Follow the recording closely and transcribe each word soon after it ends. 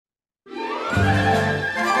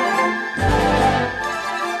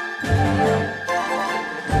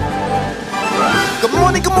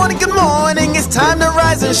morning, good morning, good morning. It's time to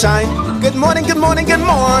rise and shine. Good morning, good morning, good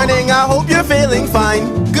morning. I hope you're feeling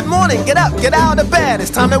fine. Good morning, get up, get out of bed. It's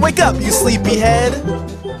time to wake up, you sleepyhead.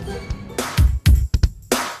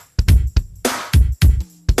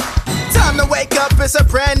 Time to wake up, it's a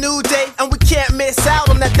brand new day, and we can't miss out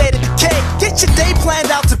on that day to decay. Get your day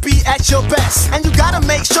planned out to be at your best, and you gotta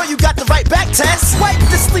make sure you got the right back test. Wipe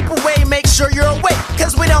the sleep away, make sure you're awake,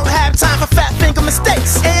 cause we don't have time for fat finger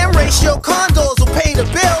mistakes. AM ratio condos will pay the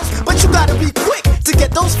bills, but you gotta be quick to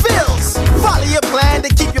get those fills. Follow your plan to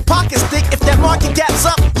keep your pockets thick. If that market gap's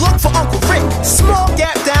up, look for Uncle Rick. Small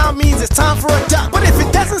gap down means it's time for a duck, but if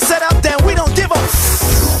it doesn't set up, then we don't give a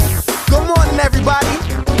Good morning, everybody.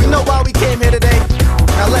 We know why we came here today.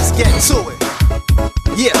 Now let's get to it.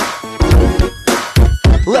 Yeah.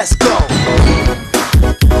 Let's go.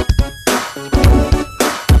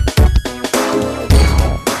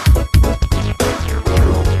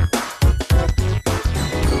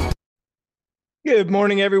 Good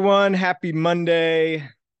morning, everyone. Happy Monday,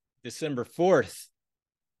 December 4th.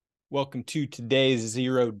 Welcome to today's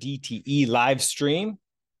Zero DTE live stream.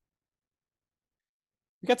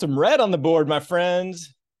 We got some red on the board, my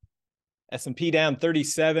friends. S&P down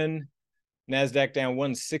 37, NASDAQ down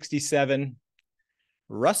 167.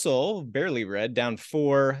 Russell, barely red, down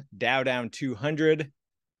 4, Dow down 200.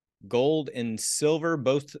 Gold and silver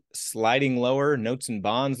both sliding lower, notes and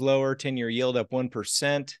bonds lower, 10-year yield up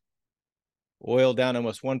 1%. Oil down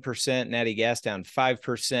almost 1%, natty gas down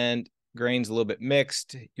 5%, grains a little bit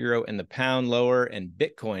mixed, euro and the pound lower, and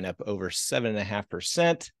Bitcoin up over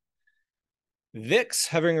 7.5%. VIX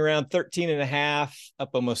hovering around 13.5,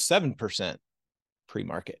 up almost 7%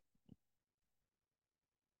 pre-market.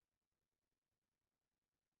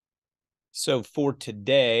 So for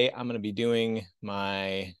today, I'm going to be doing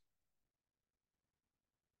my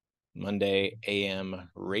Monday AM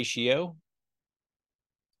ratio.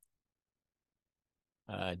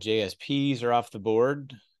 JSPs are off the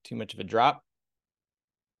board. Too much of a drop.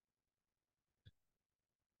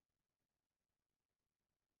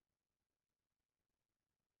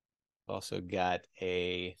 Also got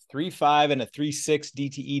a 3.5 and a 3.6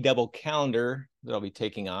 DTE double calendar that I'll be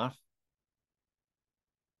taking off.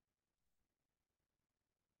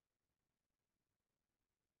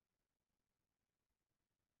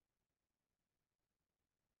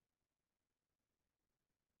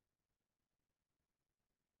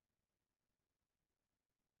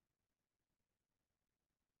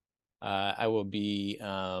 I will be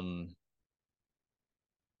sorry,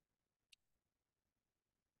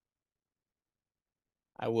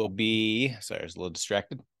 I was a little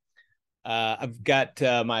distracted. I've got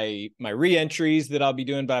my re-entries that I'll be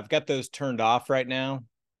doing, but I've got those turned off right now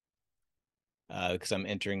because I'm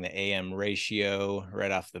entering the AM ratio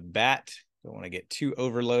right off the bat. Don't want to get too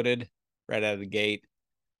overloaded right out of the gate,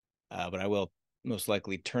 but I will most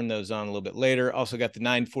likely turn those on a little bit later. Also got the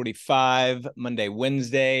 9:45 Monday,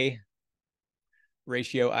 Wednesday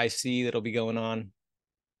ratio IC that'll be going on.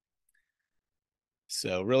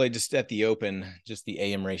 So really just at the open, just the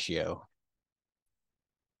AM ratio.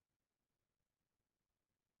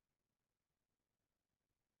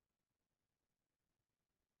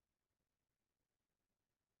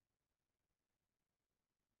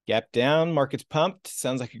 Gap down, market's pumped.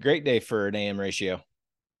 Sounds like a great day for an AM ratio.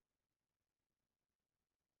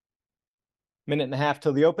 Minute and a half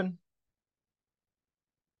till the open.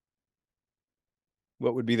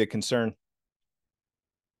 What would be the concern?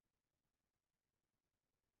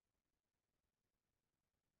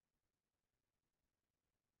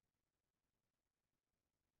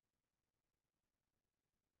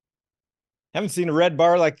 Haven't seen a red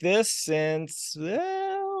bar like this since November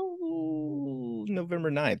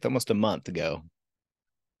 9th, almost a month ago.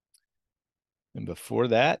 And before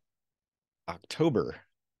that, October.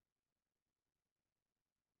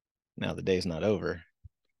 Now the day's not over.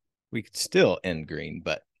 We could still end green,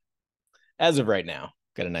 but as of right now,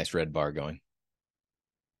 got a nice red bar going.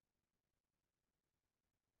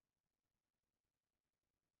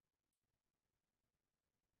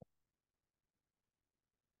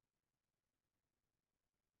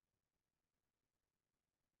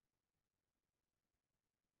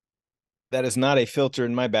 That is not a filter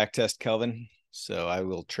in my back test, Kelvin, so I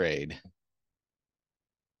will trade.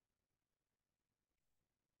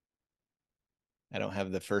 I don't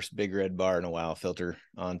have the first big red bar in a while filter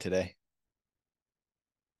on today.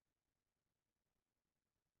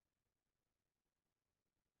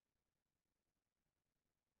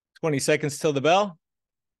 $20 till the bell.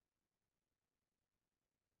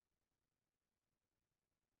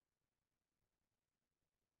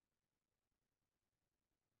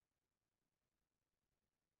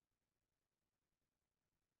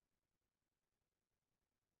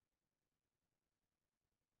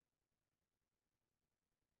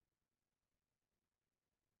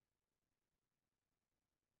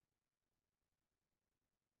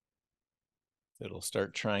 It'll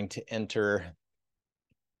start trying to enter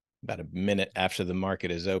about a minute after the market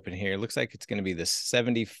is open here. It looks like it's going to be the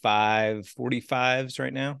 75.45s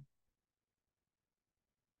right now.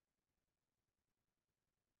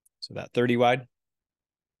 So about 30 wide.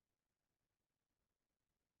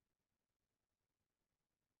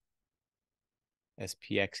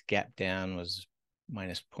 SPX gap down was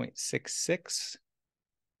minus 0.66.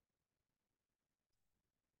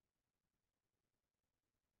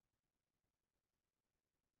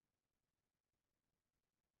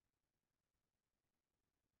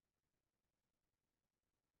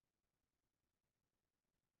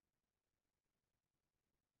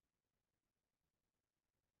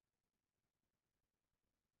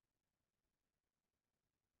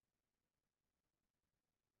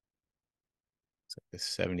 It's like the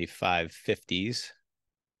 75.50s.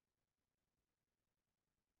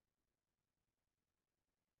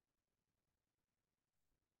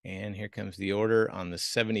 And here comes the order on the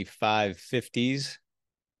 75.50s.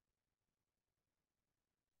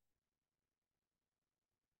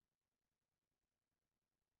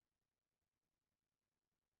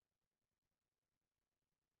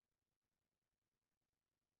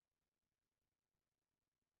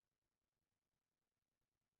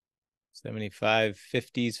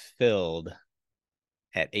 $75.50s filled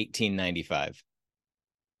at $18.95.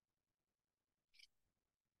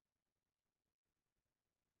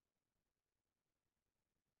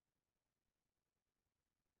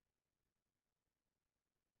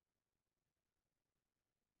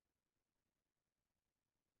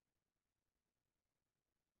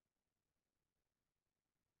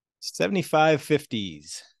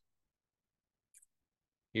 $75.50s.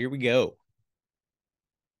 Here we go.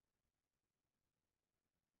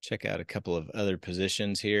 Check out a couple of other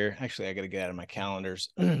positions here. Actually, I got to get out of my calendars.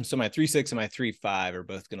 So my 3.6 and my 3.5 are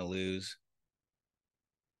both going to lose.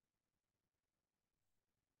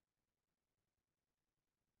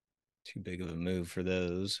 Too big of a move for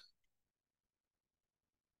those.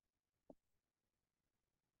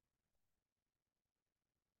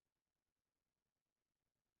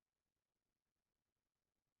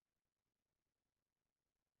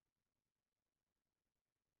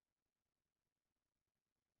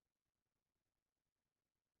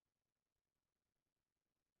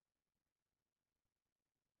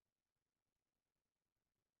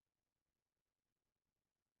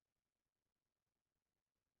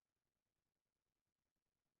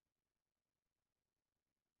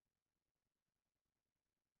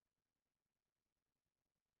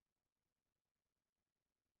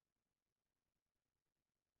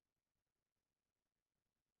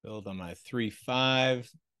 Build on my 3.5.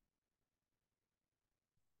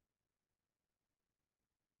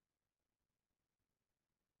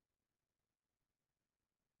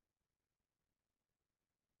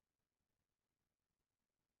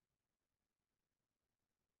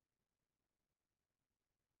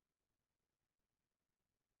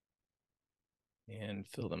 And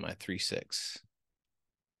filled on my 3.6.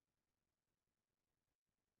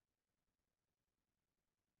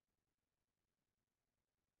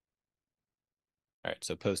 All right,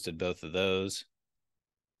 so posted both of those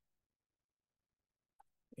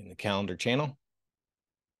in the calendar channel.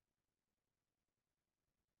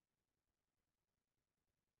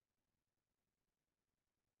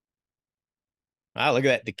 Wow, look at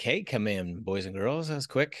that decay come in, boys and girls. That was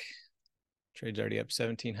quick. Trade's already up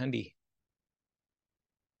 1,700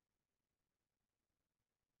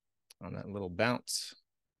 on that little bounce.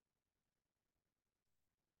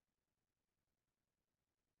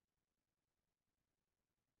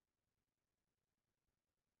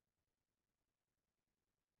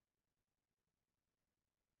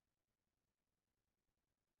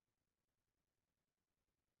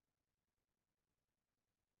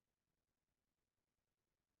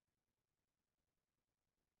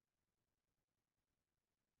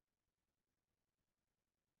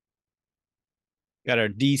 Got our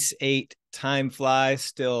DC8 time fly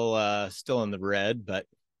still in the red, but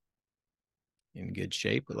in good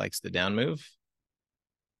shape. It likes the down move.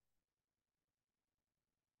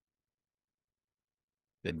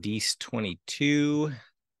 The DC22, a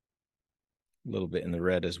little bit in the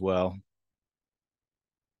red as well.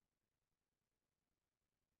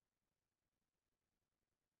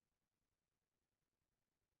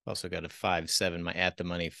 Also got a 5.7, my at the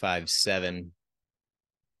money 5.7,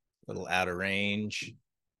 a little out of range.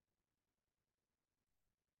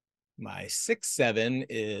 My 6.7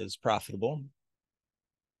 is profitable.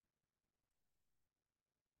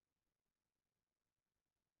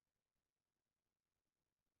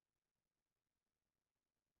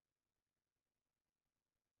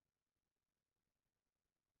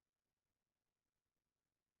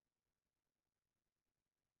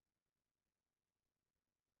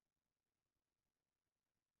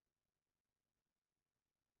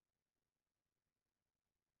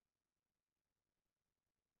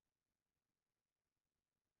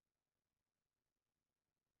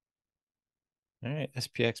 All right,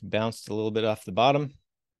 SPX bounced a little bit off the bottom.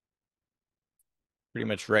 Pretty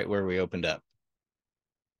much right where we opened up.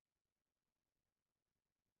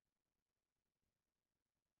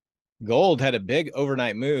 Gold had a big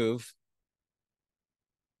overnight move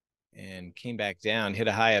and came back down, hit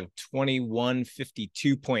a high of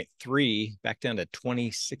 2152.3, back down to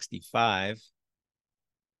 2065.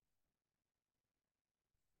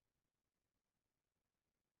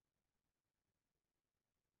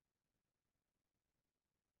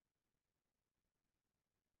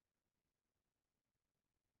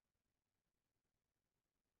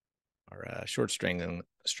 Our short strangling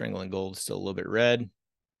gold is still a little bit red.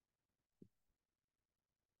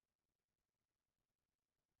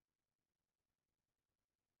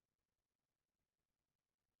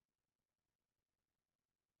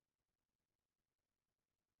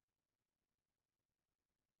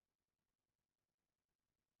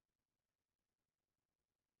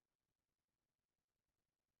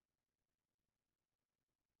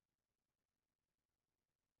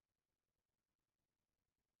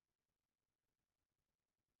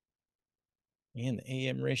 And the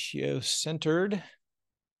AM ratio centered.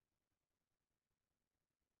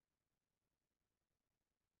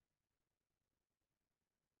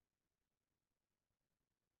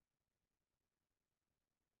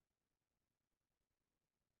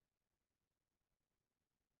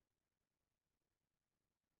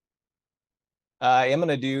 I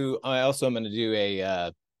also am going to do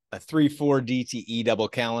a 3-4 DTE double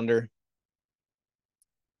calendar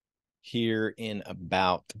here in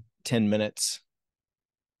about 10 minutes.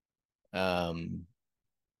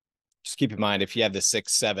 Just keep in mind, if you have the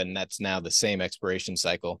 6-7, that's now the same expiration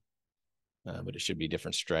cycle, but it should be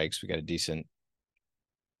different strikes. We got a decent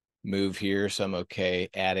move here, so I'm okay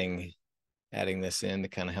adding this in to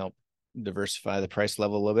kind of help diversify the price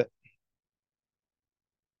level a little bit.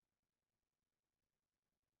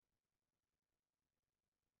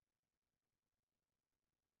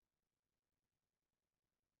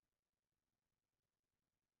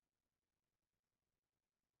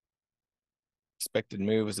 Expected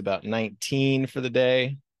move was about 19 for the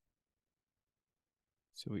day.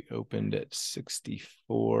 So we opened at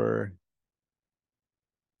 64.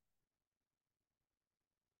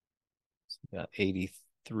 So about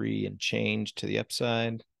 83 and change to the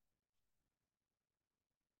upside.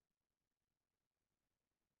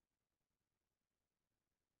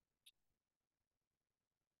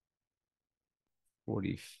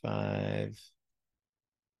 $45.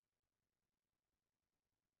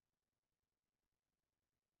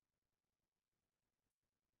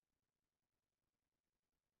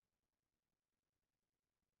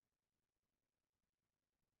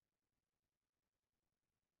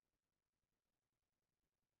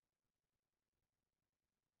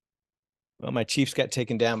 Well, my Chiefs got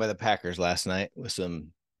taken down by the Packers last night with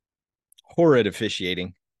some horrid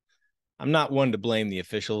officiating. I'm not one to blame the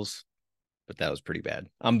officials, but that was pretty bad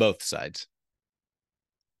on both sides.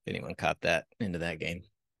 If anyone caught that into that game.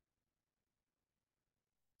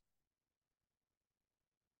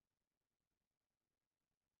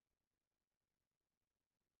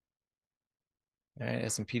 All right,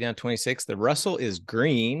 S&P down 26. The Russell is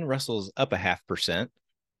green. Russell's up 0.5%.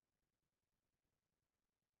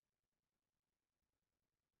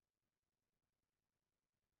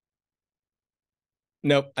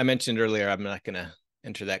 Nope, I mentioned earlier I'm not going to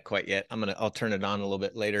enter that quite yet. I'll turn it on a little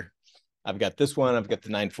bit later. I've got this one. I've got the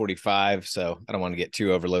 945, so I don't want to get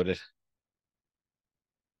too overloaded.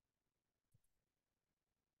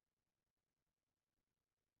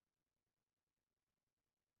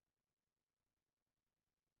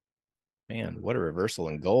 Man, what a reversal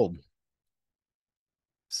in gold.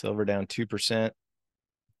 Silver down 2%.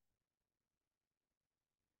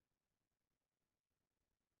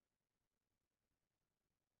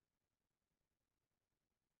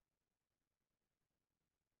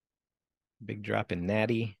 Big drop in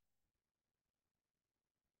Natty.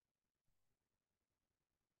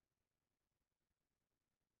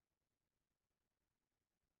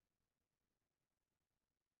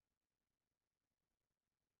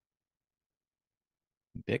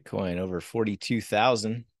 Bitcoin over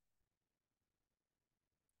 42,000.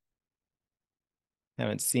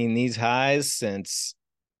 Haven't seen these highs since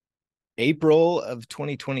April of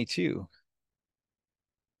 2022.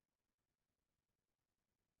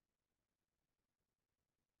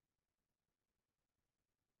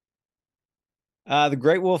 The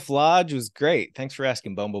Great Wolf Lodge was great. Thanks for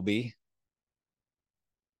asking, Bumblebee.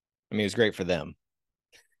 I mean, it was great for them.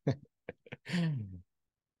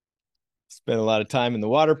 Spent a lot of time in the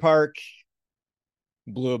water park.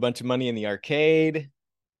 Blew a bunch of money in the arcade.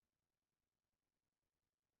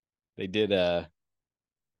 they did it's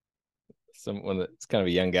kind of a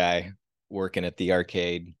young guy working at the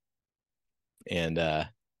arcade, and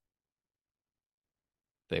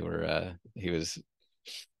he was,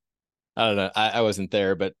 I don't know, I wasn't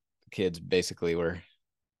there, but kids basically were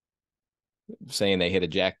saying they hit a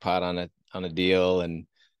jackpot on a deal, and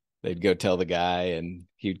they'd go tell the guy, and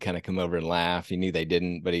he'd kind of come over and laugh. He knew they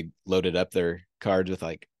didn't, but he loaded up their cards with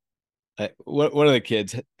like, one of the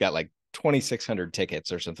kids got like 2,600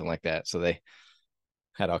 tickets or something like that. So they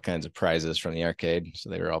had all kinds of prizes from the arcade. So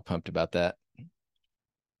they were all pumped about that.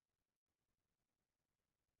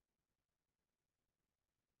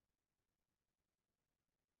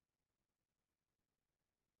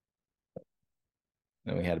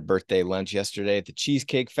 And we had a birthday lunch yesterday at the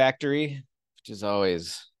Cheesecake Factory, which is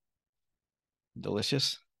always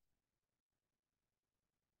delicious.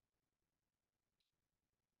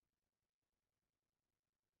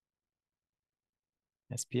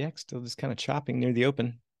 SPX still just kind of chopping near the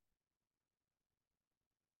open.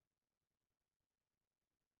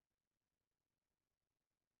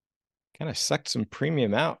 Kind of sucked some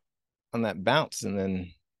premium out on that bounce and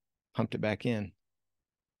then pumped it back in.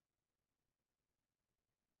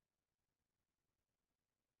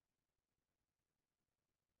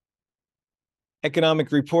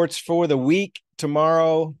 Economic reports for the week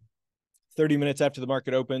tomorrow, 30 minutes after the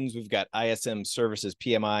market opens. We've got ISM Services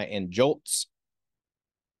PMI and JOLTS.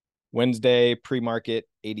 Wednesday, pre-market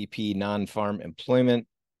ADP non-farm employment.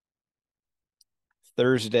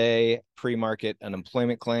 Thursday, pre-market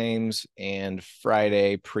unemployment claims, and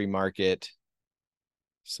Friday, pre-market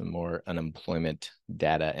some more unemployment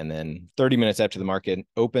data. And then 30 minutes after the market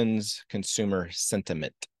opens, consumer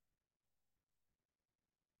sentiment.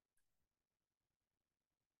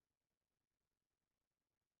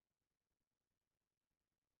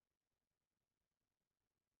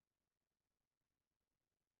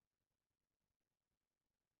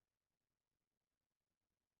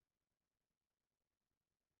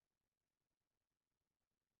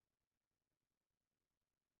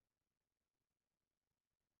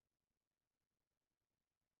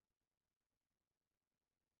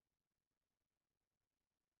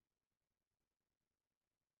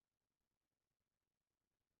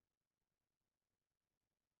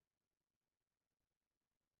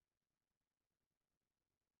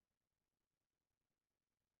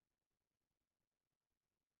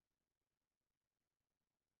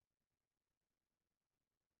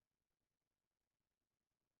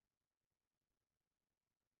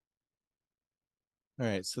 All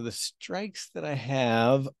right, so the strikes that I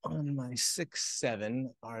have on my 6-7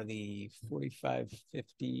 are the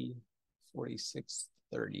 45.50,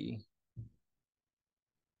 46.30.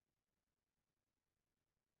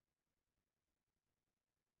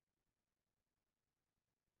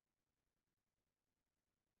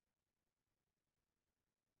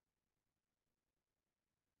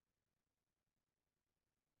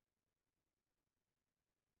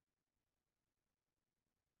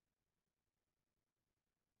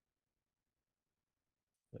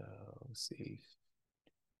 So let's see,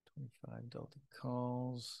 25 delta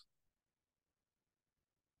calls.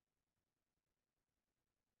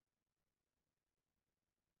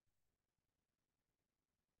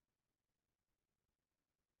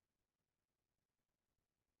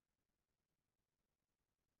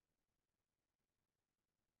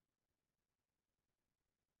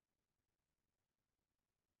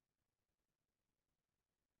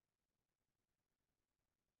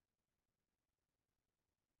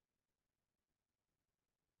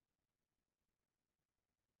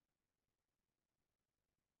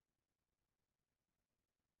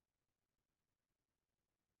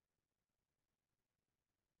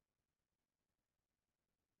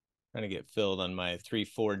 Trying to get filled on my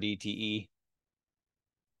 3-4 DTE.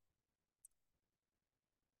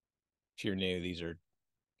 If you're new, these are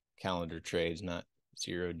calendar trades, not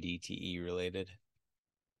 0 DTE related.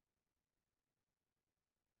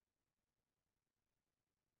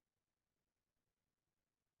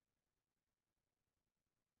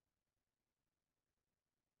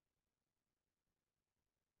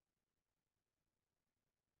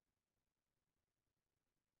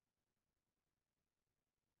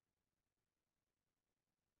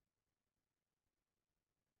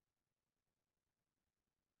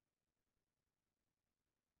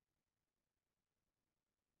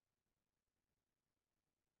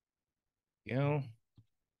 Go.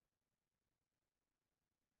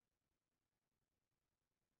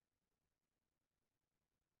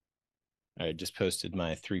 I just posted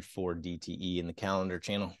my 3-4 DTE in the calendar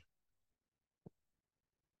channel.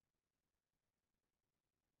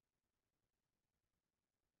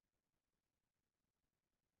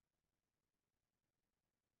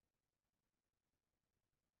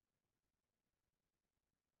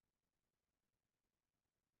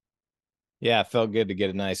 Yeah, it felt good to get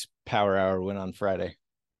a nice power hour win on Friday.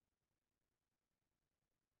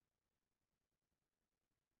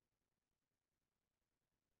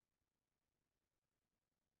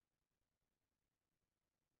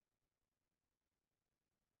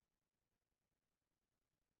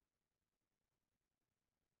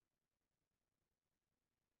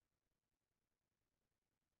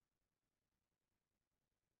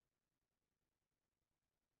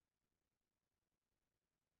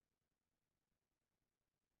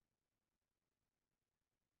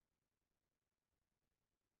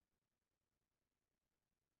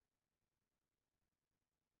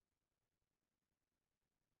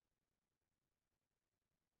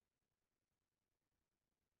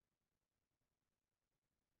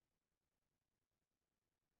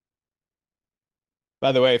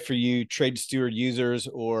 By the way, for you trade steward users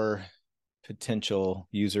or potential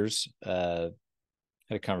users, had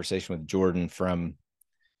a conversation with Jordan from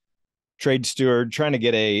Trade Steward trying to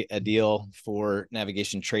get a deal for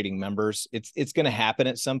Navigation Trading members. It's going to happen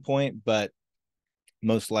at some point, but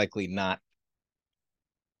most likely not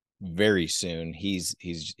very soon. He's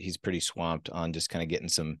pretty swamped on just kind of getting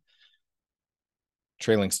some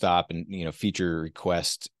trailing stop and feature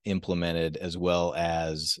request implemented, as well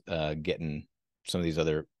as getting some of these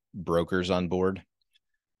other brokers on board.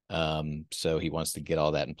 So he wants to get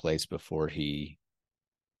all that in place before he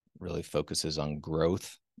really focuses on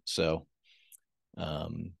growth. So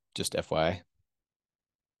just FYI.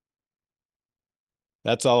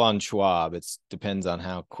 That's all on Schwab. It depends on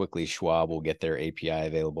how quickly Schwab will get their API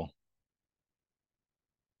available.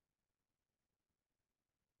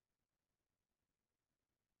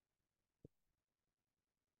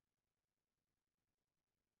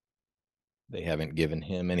 They haven't given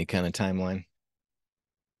him any kind of timeline.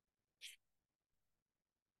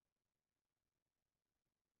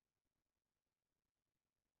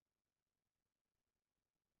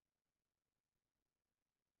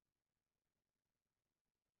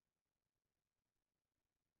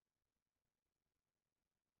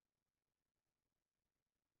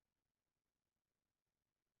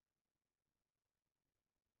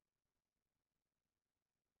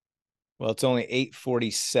 Well, it's only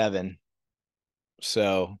 8:47.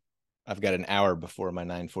 So I've got an hour before my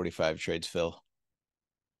 9:45 trades fill.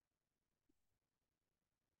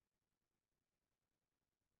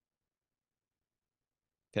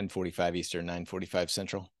 10:45 Eastern, 9:45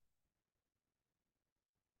 Central.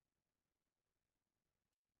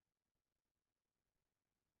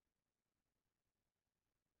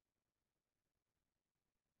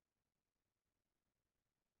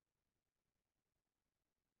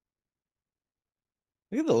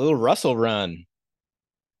 Look at the little Russell run.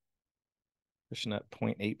 Pushing up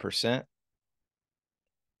 0.8%.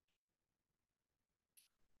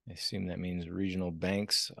 I assume that means regional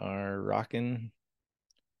banks are rocking.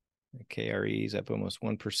 The KRE's up almost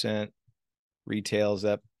 1%. Retail's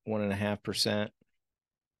up 1.5%.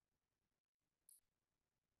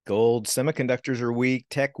 Gold, semiconductors are weak,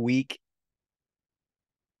 tech weak.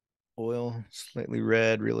 Oil slightly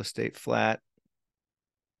red, real estate flat.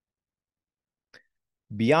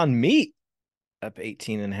 Beyond Meat up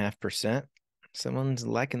 18.5%. Someone's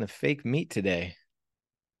liking the fake meat today.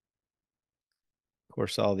 Of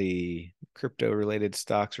course, all the crypto related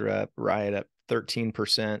stocks are up. Riot up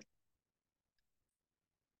 13%.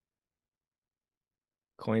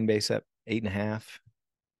 Coinbase up 8.5%.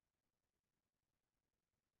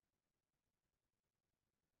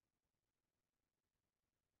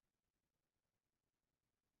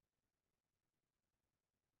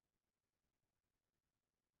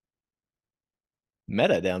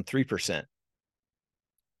 Meta down 3%.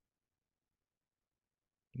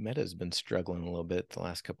 Meta's been struggling a little bit the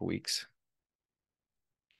last couple weeks.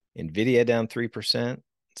 Nvidia down 3%.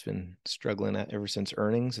 It's been struggling ever since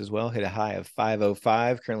earnings as well. Hit a high of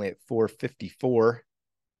 505, currently at 454.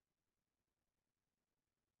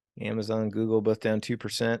 Amazon, Google both down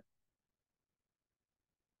 2%.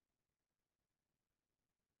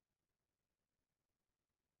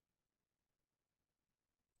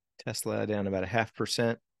 Tesla down about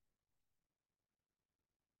 0.5%.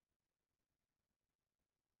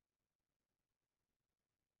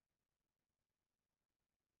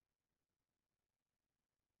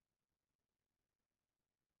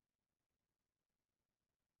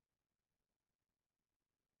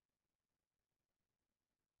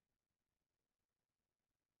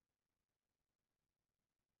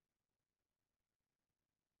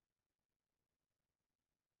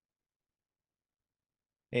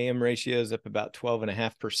 AM ratio is up about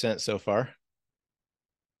 12.5% so far.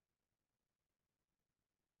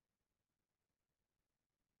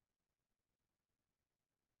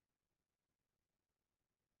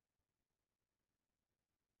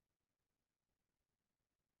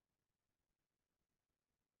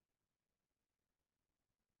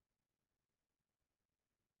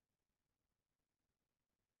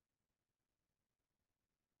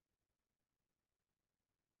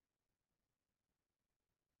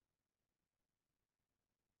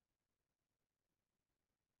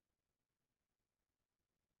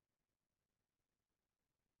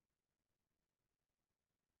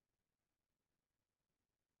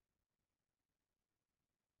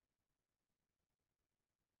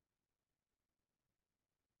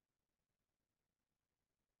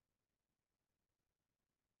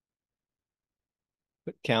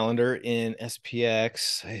 Put calendar in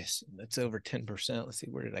SPX. That's over 10%. Let's see,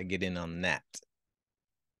 where did I get in on that?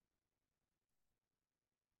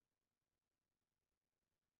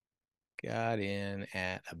 Got in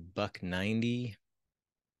at $1.90.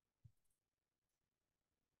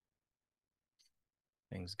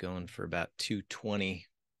 Things going for about 220.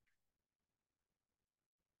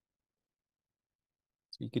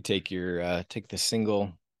 So you could take your take the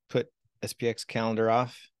single put SPX calendar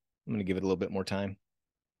off. I'm going to give it a little bit more time.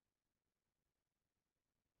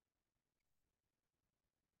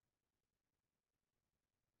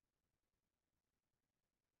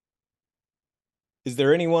 Is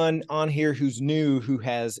there anyone on here who's new who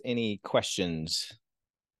has any questions?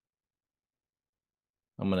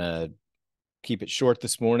 I'm going to keep it short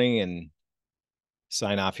this morning and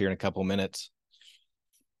sign off here in a couple minutes.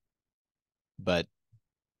 But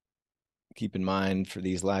keep in mind for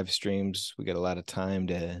these live streams, we got a lot of time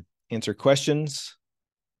to answer questions,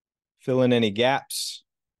 fill in any gaps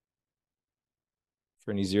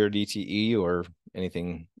for any zero DTE or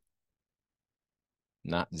anything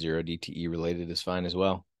not zero DTE related is fine as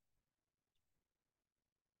well.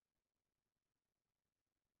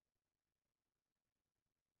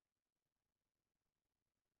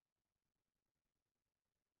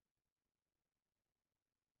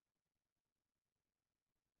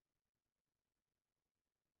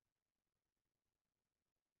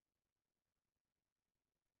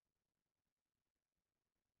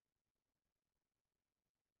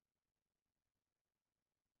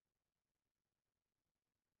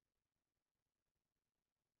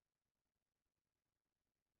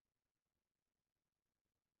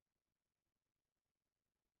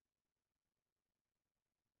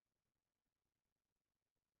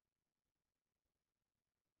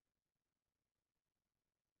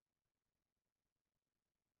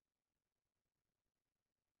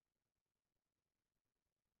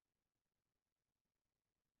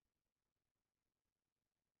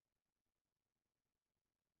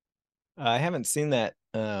 I haven't seen that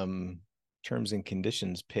terms and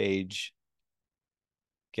conditions page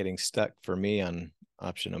getting stuck for me on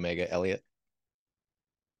option Omega Elliott.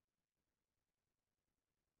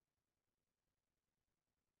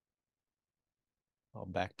 All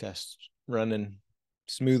back tests running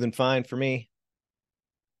smooth and fine for me.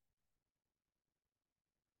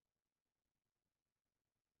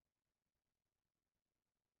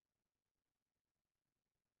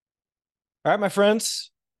 All right, my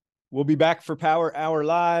friends, we'll be back for Power Hour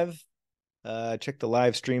Live. Check the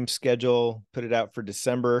live stream schedule, put it out for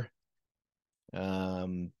December.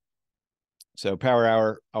 So Power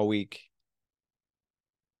Hour all week.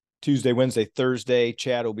 Tuesday, Wednesday, Thursday.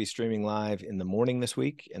 Chad will be streaming live in the morning this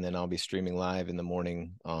week, and then I'll be streaming live in the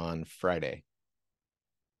morning on Friday.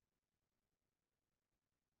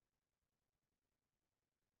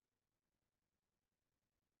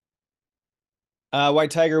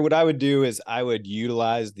 White Tiger, what I would do is I would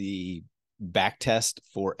utilize the back test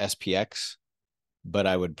for SPX, but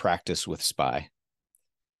I would practice with SPY.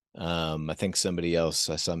 I think somebody else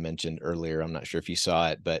I saw mentioned earlier, I'm not sure if you saw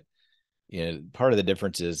it, but part of the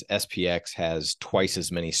difference is SPX has twice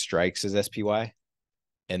as many strikes as SPY.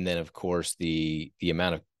 And then of course the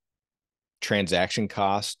amount of transaction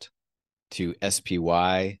cost to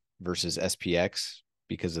SPY versus SPX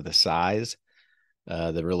because of the size,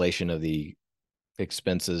 the relation of the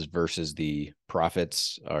expenses versus the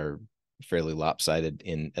profits are fairly lopsided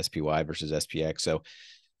in SPY versus SPX. So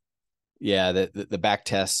yeah, the back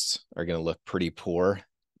tests are going to look pretty poor,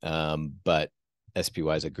 but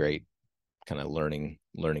SPY is a great kind of learning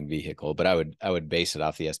vehicle. But I would base it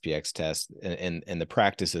off the SPX test, and the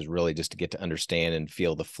practice is really just to get to understand and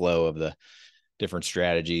feel the flow of the different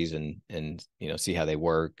strategies and see how they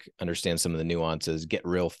work, understand some of the nuances, get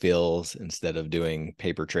real feels instead of doing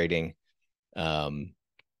paper trading. But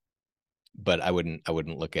I wouldn't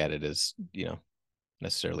look at it as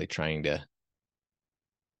necessarily trying to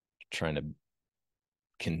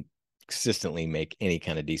consistently make any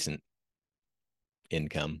kind of decent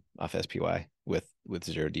income off SPY with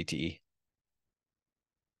zero DTE.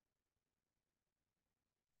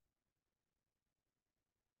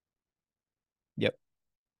 Yep.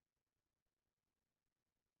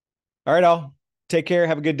 All right, all. Take care.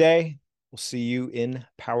 Have a good day. We'll see you in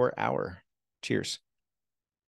Power Hour. Cheers.